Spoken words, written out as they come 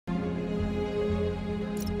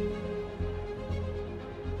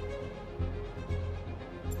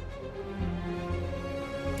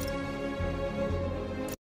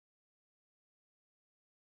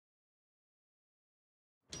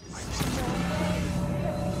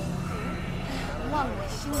望你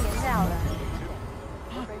新年到了。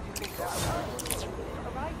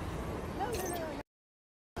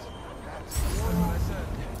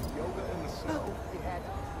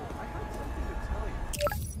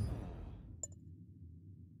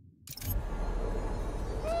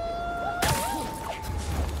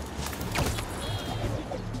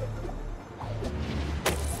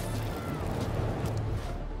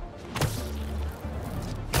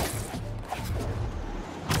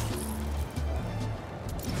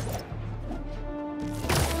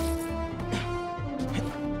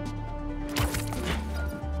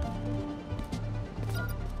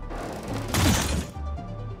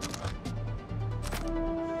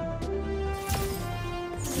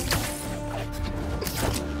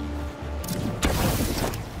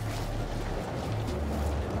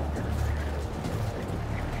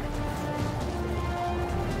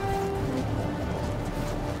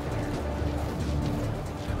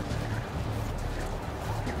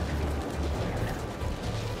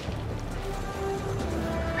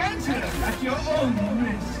At your own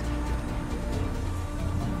risk.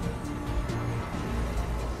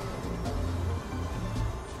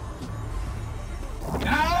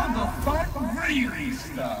 Now the fun really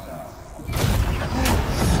starts.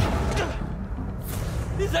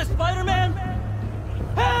 Is that Spider-Man?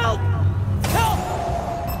 Help! Help!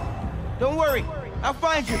 Don't worry, I'll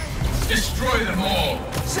find you. Destroy them all.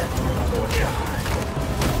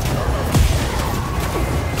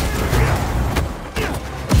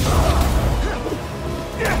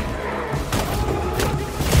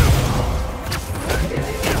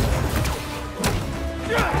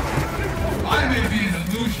 I may be an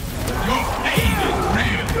illusion. Your pain is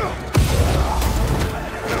real.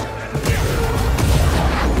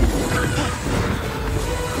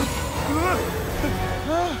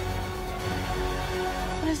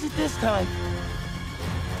 What is it this time?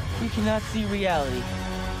 You cannot see reality.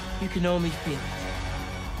 You can only feel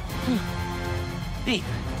it. Deep.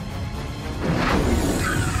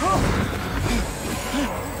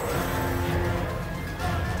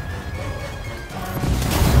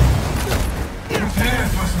 Prepare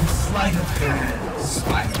for some sleight of hand,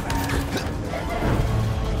 Spider-Man.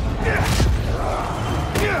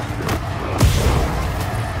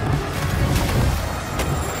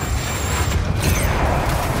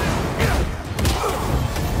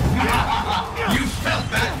 You felt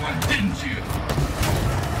that one, didn't you?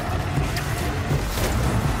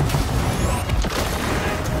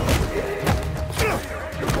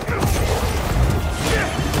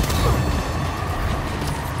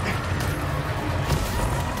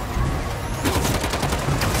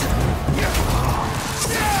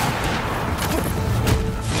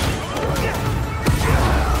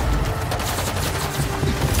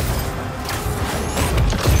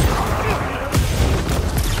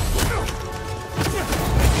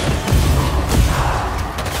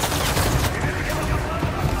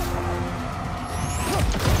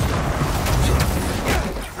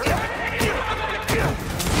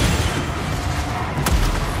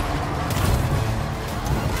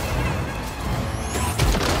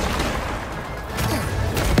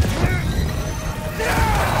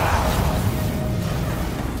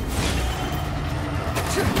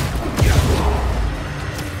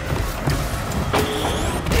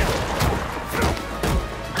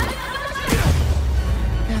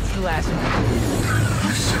 Last one.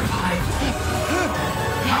 You survived.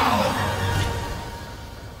 How?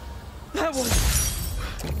 That was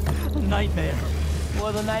a nightmare.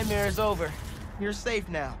 Well, the nightmare is over. You're safe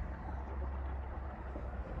now.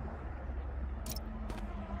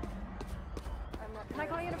 Can I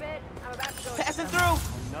call you in a bit? I'm about to go. Passing through.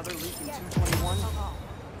 Another leak in 221?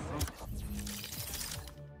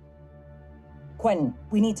 Quentin,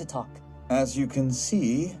 we need to talk. As you can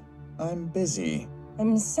see, I'm busy.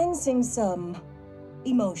 I'm sensing some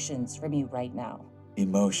emotions from you right now.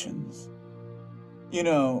 Emotions. You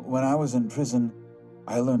know, when I was in prison,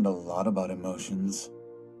 I learned a lot about emotions.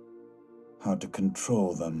 How to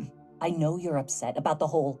control them. I know you're upset about the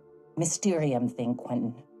whole Mysterium thing,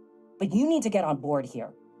 Quentin. But you need to get on board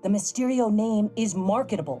here. The Mysterio name is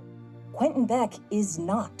marketable. Quentin Beck is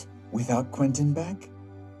not. Without Quentin Beck,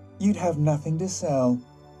 you'd have nothing to sell.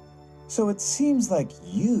 So it seems like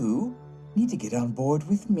you need to get on board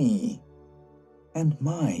with me and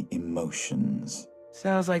my emotions.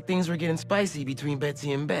 Sounds like things were getting spicy between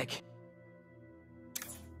Betsy and Beck.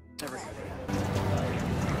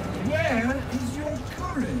 Where is your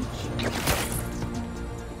courage?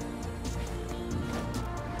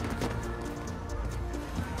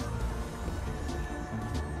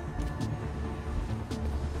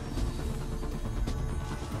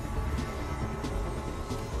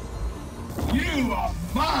 You are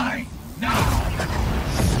mine now!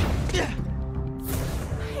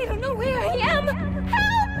 I don't know where I am!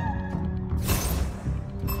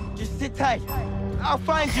 Help! Just sit tight. I'll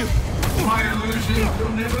find you. My illusions will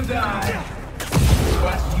never die.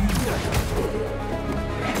 But you...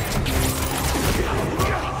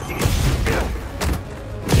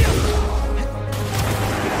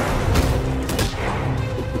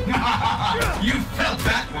 You felt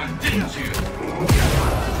that one, didn't you?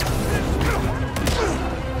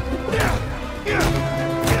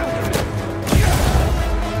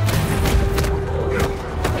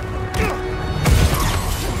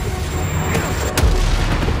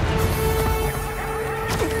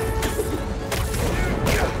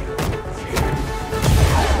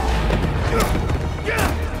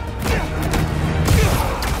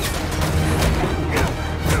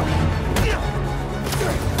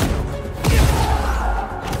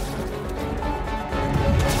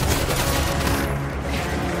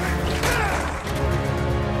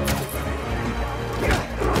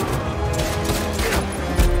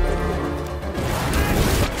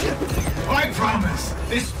 I promise,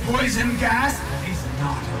 this poison gas is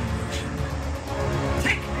not an illusion.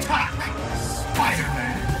 Tick-tock,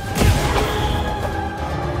 Spider-Man!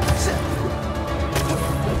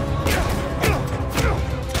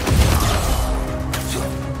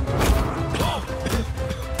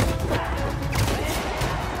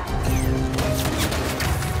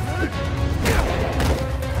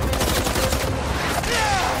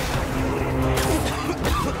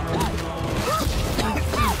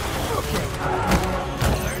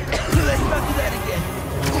 Let's not do that again.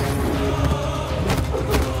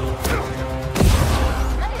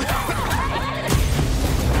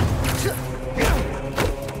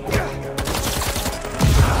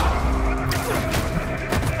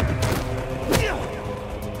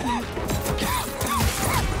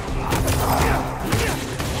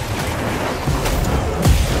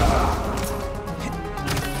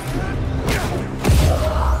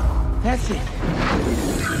 That's it.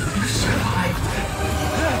 You survived.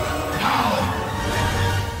 How?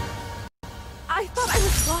 I thought I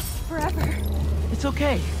was lost forever. It's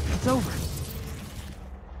okay. It's over.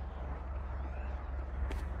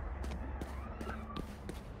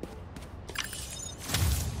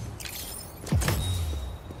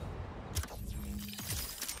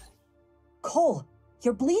 Cole,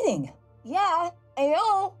 you're bleeding. Yeah, I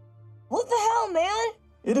know. What the hell, man?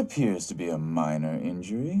 It appears to be a minor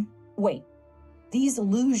injury. Wait, these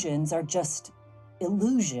illusions are just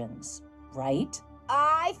illusions, right?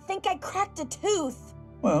 I think I cracked a tooth.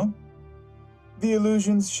 Well, the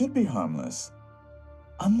illusions should be harmless.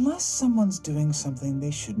 Unless someone's doing something they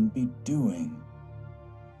shouldn't be doing.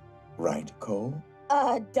 Right, Cole?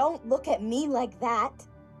 Don't look at me like that.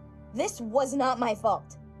 This was not my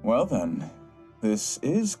fault. Well then, this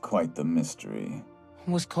is quite the mystery.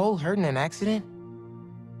 Was Cole hurt in an accident?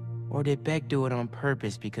 Or did Beck do it on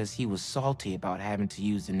purpose because he was salty about having to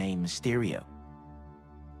use the name Mysterio?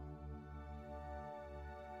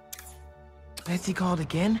 Betsy called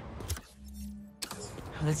again?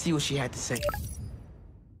 Let's see what she had to say.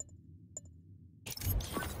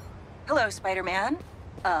 Hello, Spider-Man.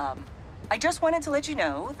 I just wanted to let you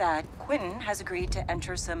know that Quentin has agreed to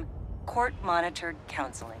enter some court-monitored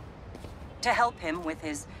counseling to help him with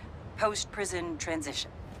his post-prison transition.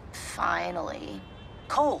 Finally.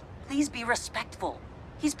 Cole, please be respectful.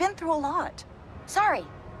 He's been through a lot. Sorry.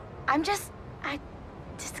 I'm just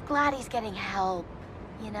glad he's getting help,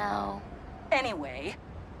 you know? Anyway,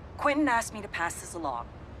 Quentin asked me to pass this along.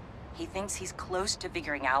 He thinks he's close to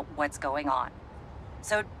figuring out what's going on.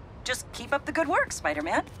 So just keep up the good work,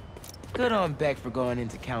 Spider-Man. Good on Beck for going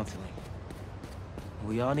into counseling.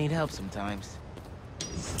 We all need help sometimes.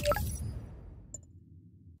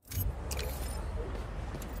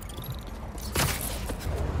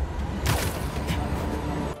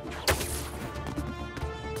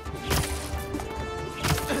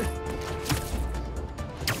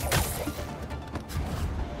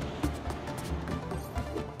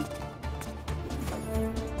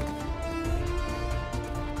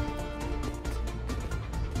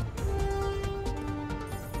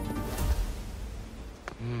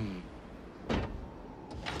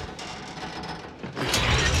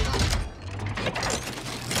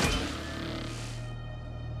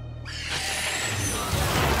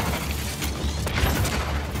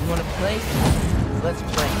 Wanna play? Let's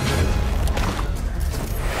play.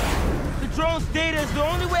 The drone's data is the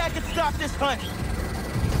only way I can stop this hunt.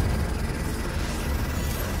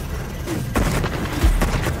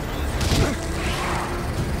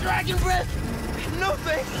 Dragon breath! No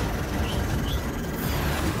thanks!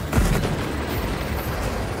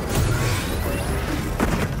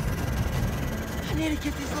 way to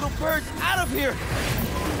get these little birds out of here!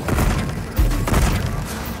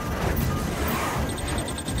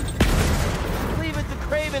 Leave it to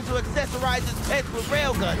Craven to accessorize his pets with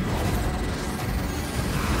railguns.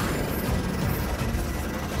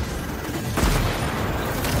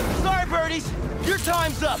 Sorry, birdies! Your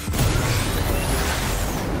time's up!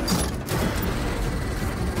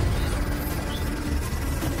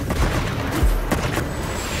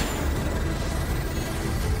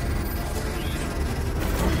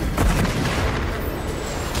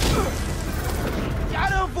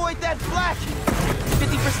 Gotta avoid that flash!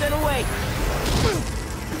 50% away!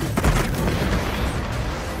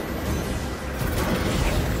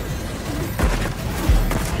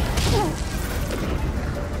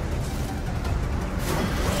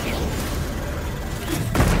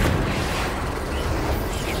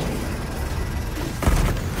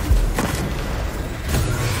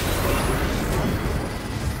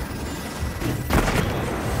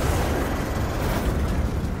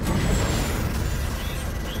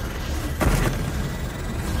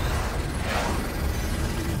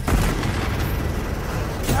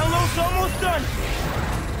 Download's almost done!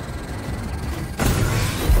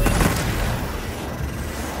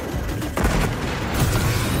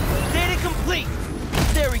 Data complete!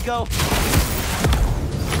 There we go.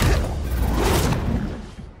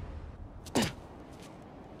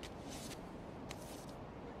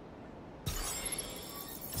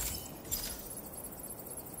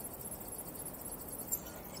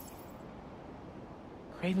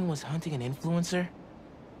 Craven was hunting an influencer?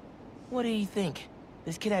 What do you think?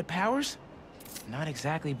 This kid had powers? Not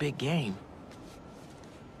exactly big game.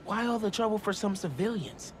 Why all the trouble for some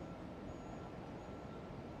civilians?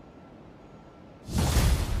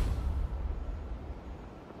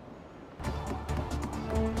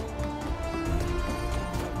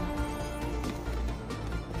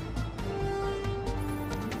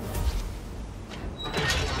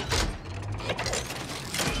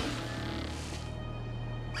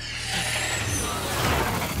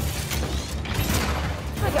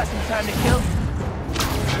 I got some time to kill.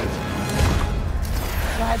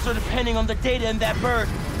 Lives are depending on the data in that bird.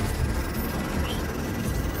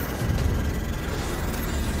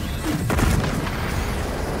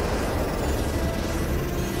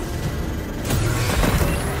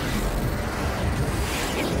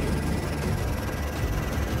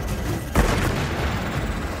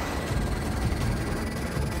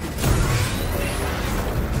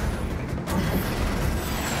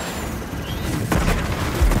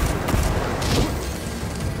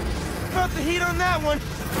 Felt the heat on that one.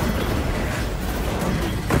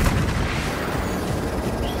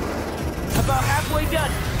 About halfway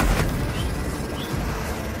done.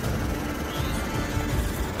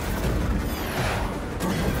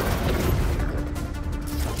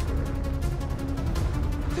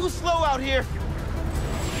 Too slow out here.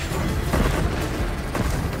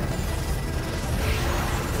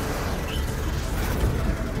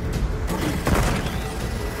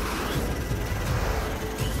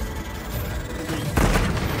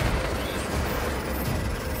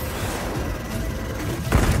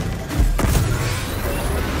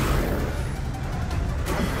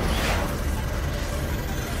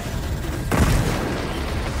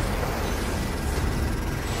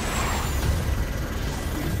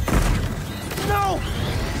 No!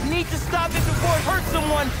 Need to stop it before it hurts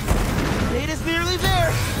someone! Data's nearly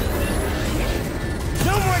there!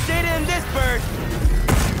 No more data in this bird!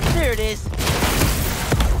 There it is.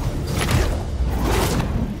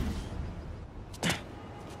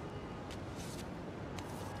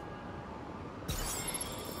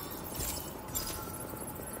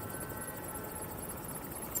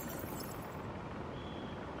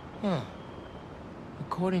 Huh.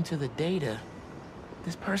 According to the data,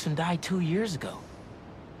 this person died 2 years ago.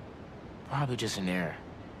 Probably just an error.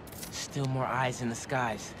 Still more eyes in the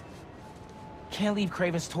skies. Can't leave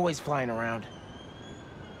Craven's toys flying around.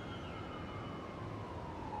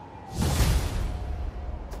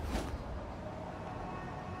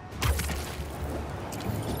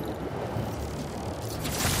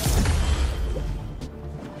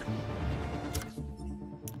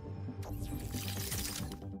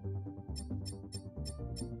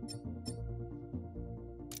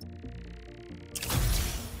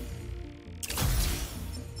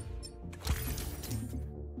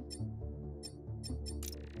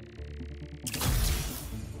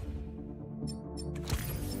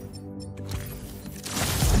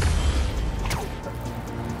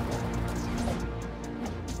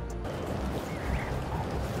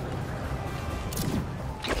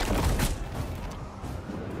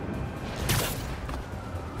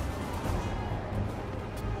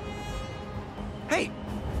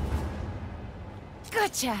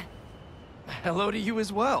 Gotcha! Hello to you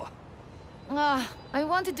as well. I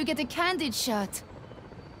wanted to get a candid shot.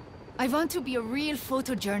 I want to be a real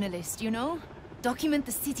photojournalist, you know? Document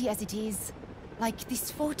the city as it is. Like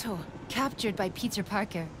this photo, captured by Peter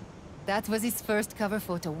Parker. That was his first cover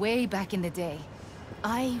photo way back in the day.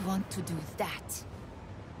 I want to do that.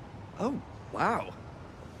 Oh, wow.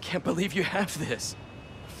 Can't believe you have this.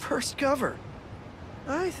 First cover.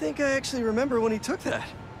 I think I actually remember when he took that.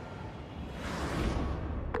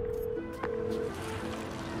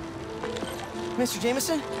 Mr.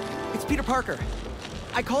 Jameson, it's Peter Parker.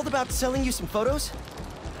 I called about selling you some photos.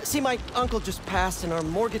 See, my uncle just passed and our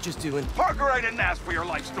mortgage is due and... Parker, I didn't ask for your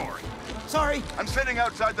life story. Sorry. I'm sitting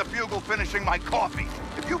outside the Bugle finishing my coffee.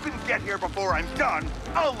 If you can get here before I'm done,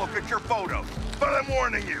 I'll look at your photos. But I'm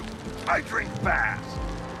warning you, I drink fast.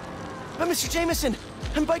 Mr. Jameson,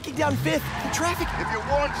 I'm biking down 5th. The traffic... If you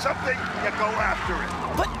want something, you go after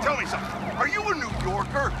it. But... Tell me something. Are you a New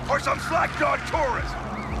Yorker or some slack-jawed tourist?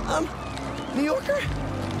 New Yorker?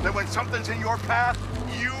 Then when something's in your path,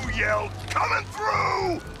 you yell, "Coming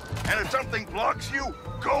through!" And if something blocks you,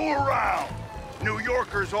 go around. New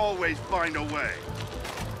Yorkers always find a way.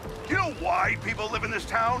 You know why people live in this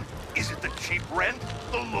town? Is it the cheap rent?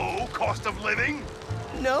 The low cost of living?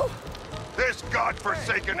 No. This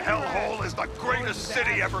godforsaken hellhole is the greatest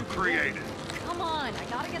city ever created. Come on, I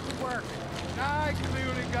gotta get to work. I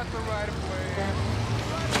clearly got the right of way.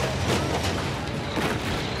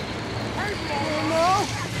 Oh, no!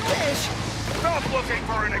 Fish! Stop looking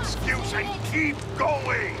for an excuse and keep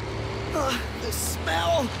going! The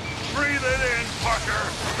smell! Breathe it in,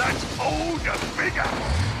 Parker! That's eau de Viga!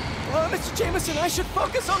 Mr. Jameson, I should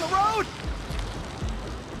focus on the road!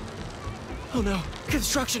 Oh no,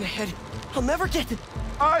 construction ahead. I'll never get it.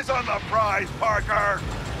 Eyes on the prize, Parker!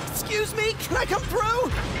 Excuse me, can I come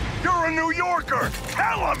through? You're a New Yorker!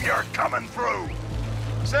 Tell them you're coming through!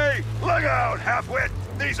 Say, look out, halfwit!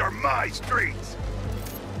 These are my streets!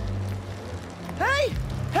 Hey!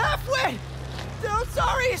 Halfway! No,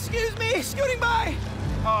 sorry, excuse me, scooting by!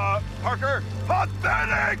 Parker,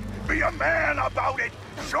 pathetic! Be a man about it!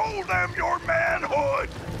 Show them your manhood!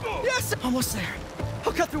 Yes, almost there.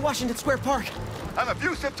 I'll cut through Washington Square Park. I'm a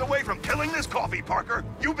few sips away from killing this coffee, Parker.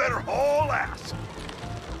 You better haul ass.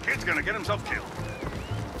 Kid's gonna get himself killed.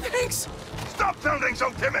 Thanks! Stop sounding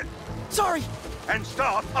so timid! Sorry! And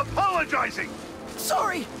stop apologizing!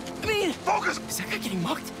 Sorry! I mean... Focus! Is that guy getting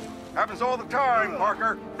mugged? Happens all the time,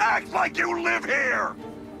 Parker. Act like you live here!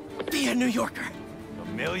 Be a New Yorker.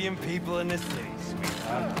 1,000,000 people in the city,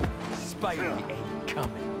 sweetheart. Spider ain't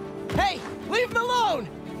coming. Hey! Leave him alone!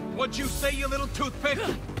 What'd you say, you little toothpick?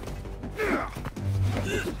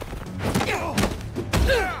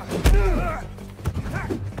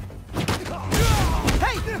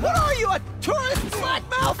 Hey! What are you, a tourist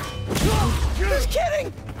slackmouth? Just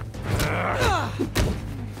kidding!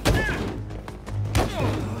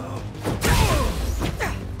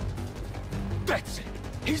 That's it.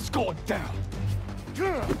 He's going down.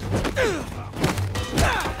 Gonna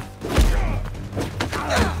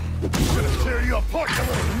tear you apart, you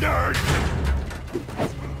little nerd!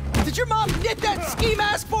 Did your mom knit that ski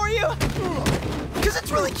mask for you? Because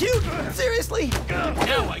it's really cute, seriously.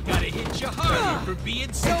 Now I gotta hit you harder for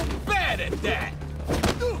being so bad at that.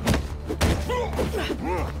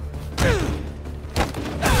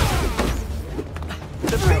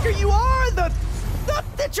 The bigger you are, the... Not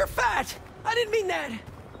that you're fat. I didn't mean that.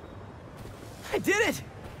 I did it.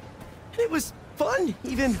 And it was fun,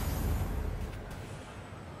 even.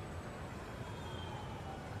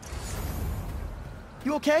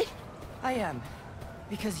 You okay? I am.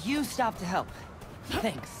 Because you stopped to help.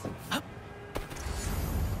 Thanks.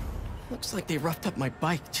 Looks like they roughed up my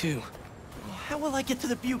bike, too. How will I get to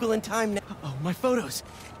the Bugle in time now? Oh, my photos.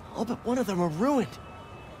 All but one of them are ruined.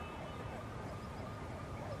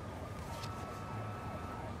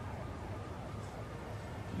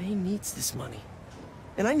 May needs this money.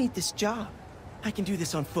 And I need this job. I can do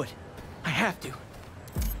this on foot. I have to.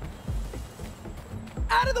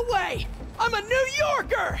 Out of the way! I'm a New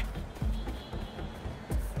Yorker!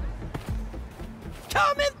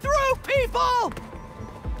 Coming through, people!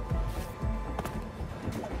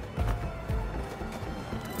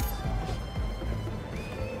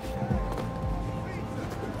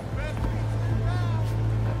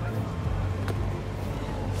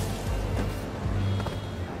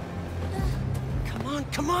 Come on,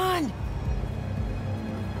 come on!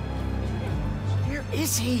 Where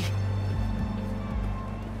is he?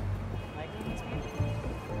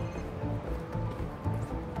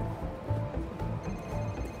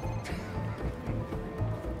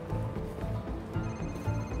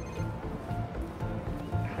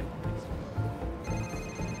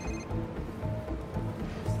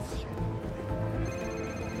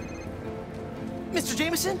 Mr.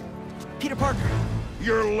 Jameson? Peter Parker.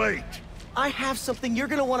 You're late. I have something you're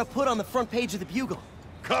gonna want to put on the front page of the Bugle.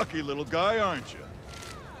 Cocky little guy, aren't you?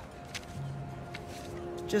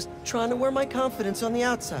 Just trying to wear my confidence on the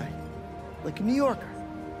outside. Like a New Yorker.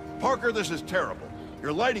 Parker, this is terrible.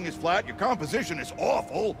 Your lighting is flat, your composition is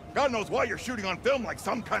awful. God knows why you're shooting on film like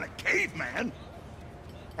some kind of caveman.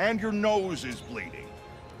 And your nose is bleeding.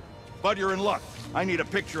 But you're in luck. I need a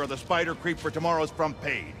picture of the spider creep for tomorrow's front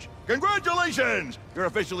page. Congratulations! You're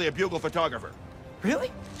officially a Bugle photographer.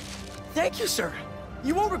 Really? Thank you, sir.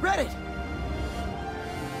 You won't regret it.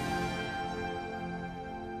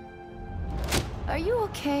 Are you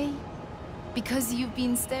okay? Because you've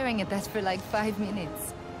been staring at that for like 5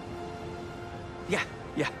 minutes. Yeah.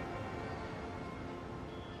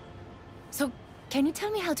 So, can you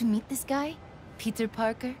tell me how to meet this guy? Peter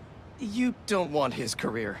Parker? You don't want his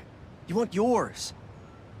career. You want yours.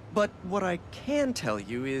 But what I can tell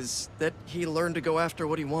you is that he learned to go after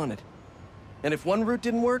what he wanted. And if one route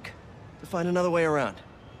didn't work, to find another way around.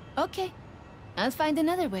 Okay. I'll find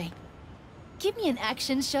another way. Give me an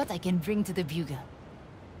action shot I can bring to the Bugle.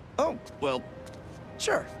 Oh, well,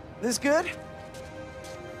 sure. This good?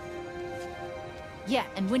 Yeah,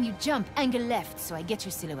 and when you jump, angle left so I get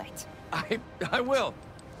your silhouette. I will.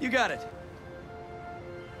 You got it.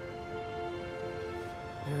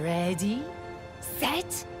 Ready,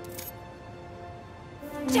 set,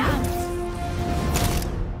 jump!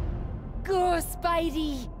 Go,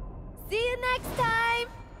 Spidey! See you next time!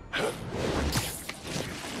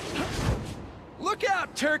 Look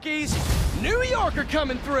out, turkeys! New Yorker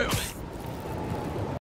coming through!